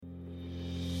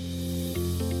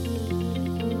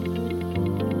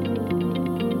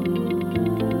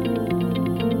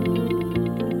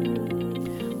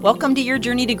Welcome to Your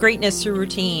Journey to Greatness Through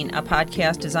Routine, a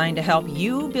podcast designed to help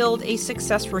you build a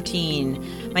success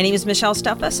routine. My name is Michelle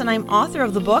Steffes, and I'm author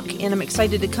of the book, and I'm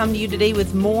excited to come to you today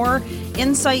with more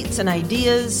insights and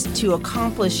ideas to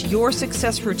accomplish your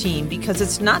success routine, because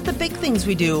it's not the big things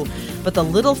we do, but the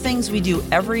little things we do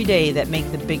every day that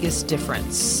make the biggest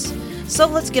difference. So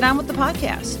let's get on with the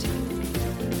podcast.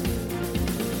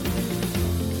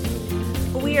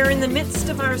 We are in the midst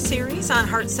of our series on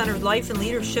heart-centered life and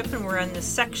leadership, and we're in the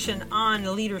section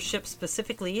on leadership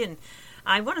specifically. And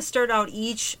I want to start out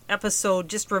each episode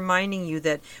just reminding you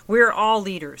that we're all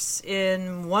leaders.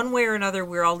 In one way or another,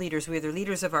 we're all leaders. We're either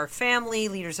leaders of our family,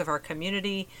 leaders of our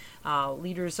community,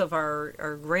 leaders of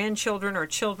our grandchildren, our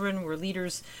children. We're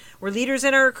leaders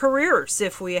in our careers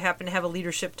if we happen to have a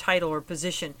leadership title or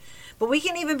position. But we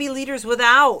can even be leaders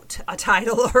without a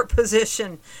title or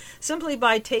position, simply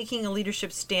by taking a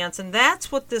leadership stance. And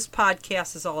that's what this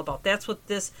podcast is all about. That's what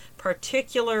this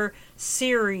particular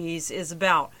series is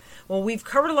about. Well, we've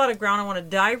covered a lot of ground. I want to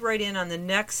dive right in on the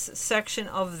next section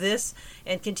of this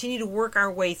and continue to work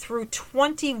our way through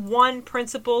 21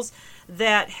 principles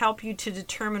that help you to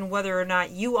determine whether or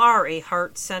not you are a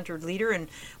heart-centered leader and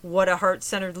what a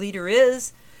heart-centered leader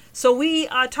is. So we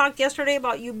talked yesterday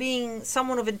about you being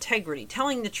someone of integrity,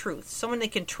 telling the truth, someone they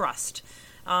can trust,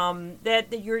 that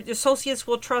your associates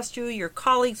will trust you, your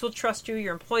colleagues will trust you,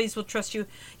 your employees will trust you,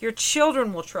 your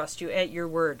children will trust you at your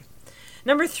word.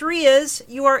 Number 3 is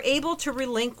you are able to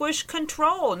relinquish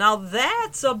control. Now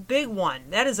that's a big one.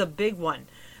 That is a big one.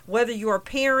 Whether you're a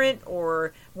parent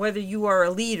or whether you are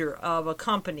a leader of a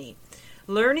company.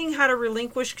 Learning how to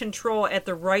relinquish control at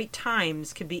the right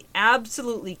times can be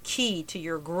absolutely key to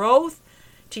your growth,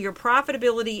 to your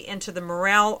profitability, and to the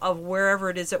morale of wherever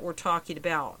it is that we're talking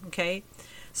about, okay?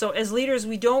 So as leaders,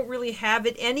 we don't really have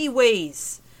it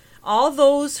anyways. All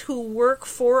those who work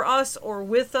for us or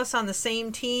with us on the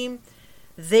same team,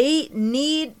 they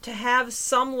need to have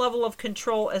some level of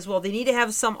control as well. They need to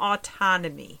have some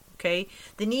autonomy. Okay?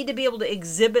 They need to be able to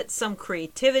exhibit some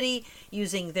creativity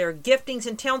using their giftings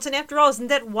and talents. And after all, isn't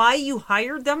that why you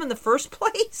hired them in the first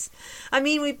place? I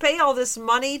mean, we pay all this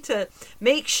money to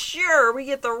make sure we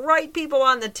get the right people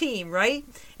on the team, right?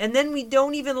 And then we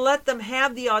don't even let them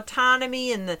have the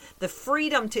autonomy and the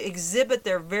freedom to exhibit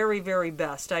their very, very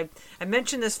best. I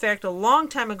mentioned this fact a long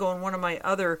time ago in one of my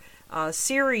other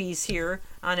series here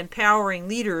on empowering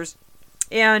leaders.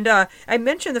 And I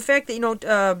mentioned the fact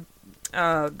that,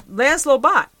 Laszlo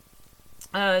Bock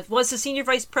was the senior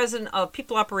vice president of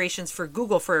people operations for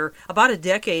Google for about a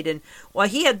decade, and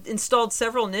he had installed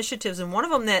several initiatives, and one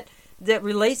of them that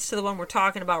relates to the one we're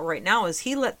talking about right now is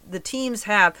he let the teams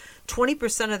have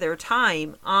 20% of their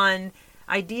time on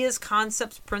ideas,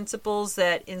 concepts, principles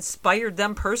that inspired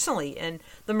them personally, and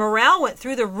the morale went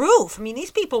through the roof. I mean,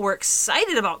 these people were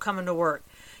excited about coming to work.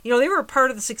 You know, they were a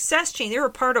part of the success chain. They were a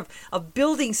part of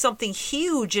building something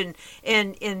huge and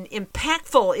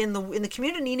impactful in the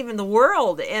community and even the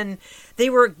world. And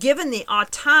they were given the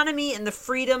autonomy and the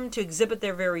freedom to exhibit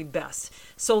their very best.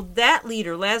 So that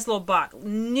leader, Laszlo Bock,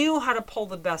 knew how to pull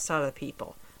the best out of the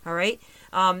people. All right?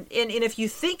 And if you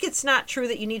think it's not true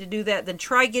that you need to do that, then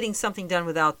try getting something done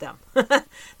without them.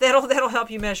 That'll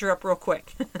help you measure up real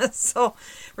quick. So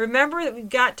remember that we've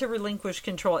got to relinquish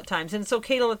control at times, and it's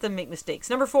okay to let them make mistakes.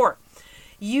 Number 4,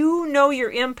 you know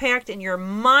your impact and you're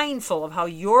mindful of how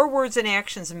your words and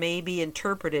actions may be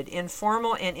interpreted in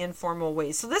formal and informal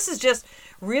ways. So this is just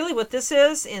really what this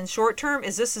is in short term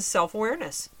is this is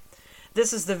self-awareness.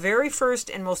 This is the very first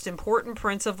and most important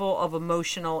principle of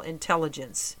emotional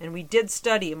intelligence. And we did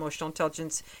study emotional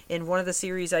intelligence in one of the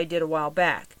series I did a while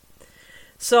back.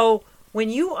 So when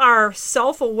you are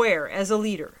self-aware as a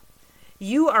leader,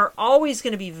 you are always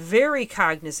going to be very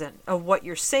cognizant of what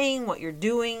you're saying, what you're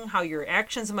doing, how your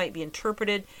actions might be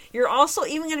interpreted. You're also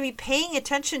even going to be paying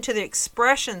attention to the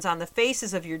expressions on the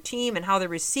faces of your team and how they're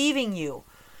receiving you.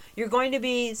 You're going to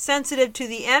be sensitive to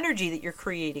the energy that you're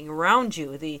creating around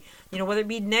you, whether it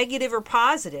be negative or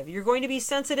positive. You're going to be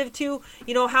sensitive to,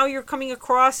 how you're coming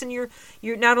across and your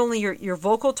not only your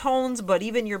vocal tones, but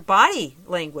even your body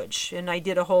language. And I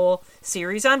did a whole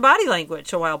series on body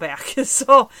language a while back.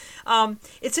 So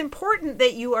it's important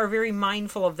that you are very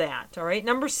mindful of that. All right.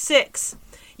 Number 6,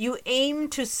 you aim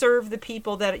to serve the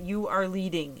people that you are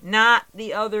leading, not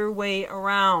the other way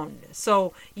around.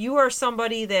 So you are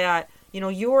somebody that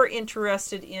you're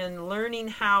interested in learning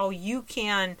how you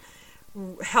can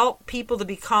help people to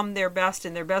become their best,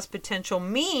 and their best potential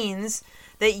means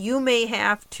that you may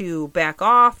have to back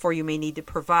off, or you may need to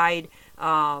provide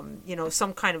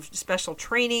some kind of special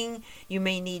training. You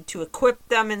may need to equip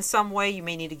them in some way. You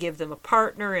may need to give them a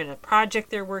partner in a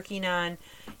project they're working on.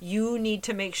 You need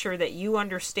to make sure that you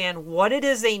understand what it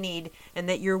is they need and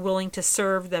that you're willing to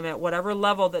serve them at whatever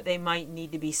level that they might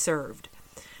need to be served.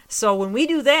 So when we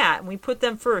do that, and we put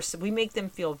them first, we make them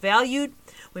feel valued,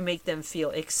 we make them feel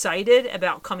excited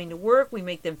about coming to work, we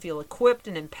make them feel equipped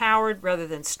and empowered rather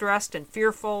than stressed and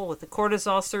fearful with the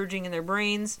cortisol surging in their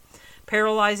brains,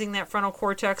 paralyzing that frontal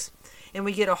cortex, and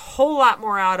we get a whole lot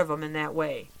more out of them in that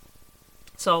way.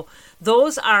 So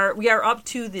we are up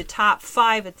to the top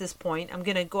 5 at this point. I'm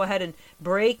going to go ahead and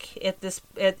break at this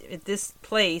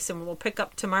place, and we'll pick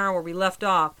up tomorrow where we left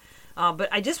off. But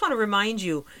I just want to remind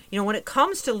you, when it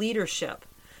comes to leadership,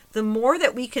 the more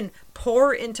that we can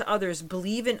pour into others,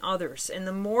 believe in others, and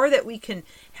the more that we can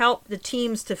help the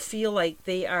teams to feel like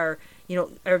they are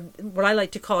what I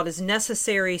like to call it is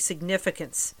necessary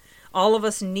significance. All of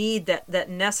us need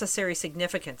that necessary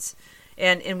significance.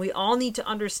 And we all need to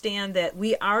understand that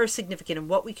we are significant and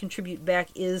what we contribute back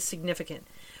is significant.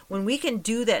 When we can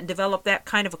do that and develop that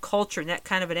kind of a culture and that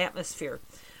kind of an atmosphere,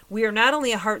 we are not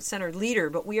only a heart-centered leader,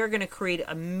 but we are going to create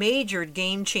a major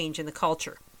game change in the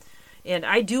culture. And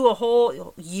I do a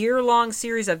whole year-long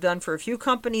series I've done for a few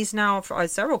companies now, for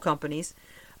several companies,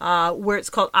 where it's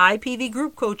called IPV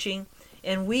Group Coaching.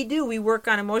 And we work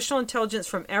on emotional intelligence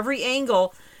from every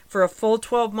angle for a full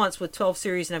 12 months with 12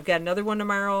 series. And I've got another one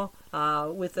tomorrow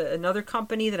with another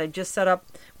company that I just set up.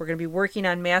 We're going to be working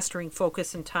on mastering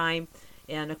focus and time.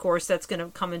 And, of course, that's going to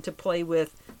come into play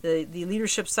with the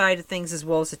leadership side of things as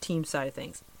well as the team side of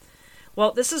things.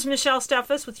 Well, this is Michelle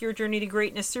Steffes with Your Journey to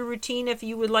Greatness Through Routine. If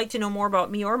you would like to know more about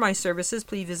me or my services,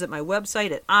 please visit my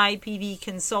website at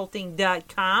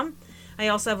ipvconsulting.com. I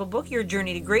also have a book, Your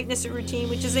Journey to Greatness Through Routine,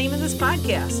 which is the name of this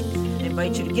podcast. I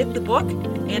invite you to get the book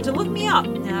and to look me up.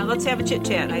 Let's have a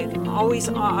chit-chat. I'm always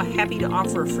happy to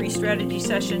offer a free strategy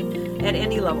session at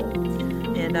any level.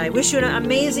 And I wish you an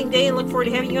amazing day and look forward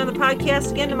to having you on the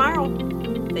podcast again tomorrow.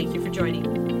 Thank you for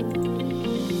joining.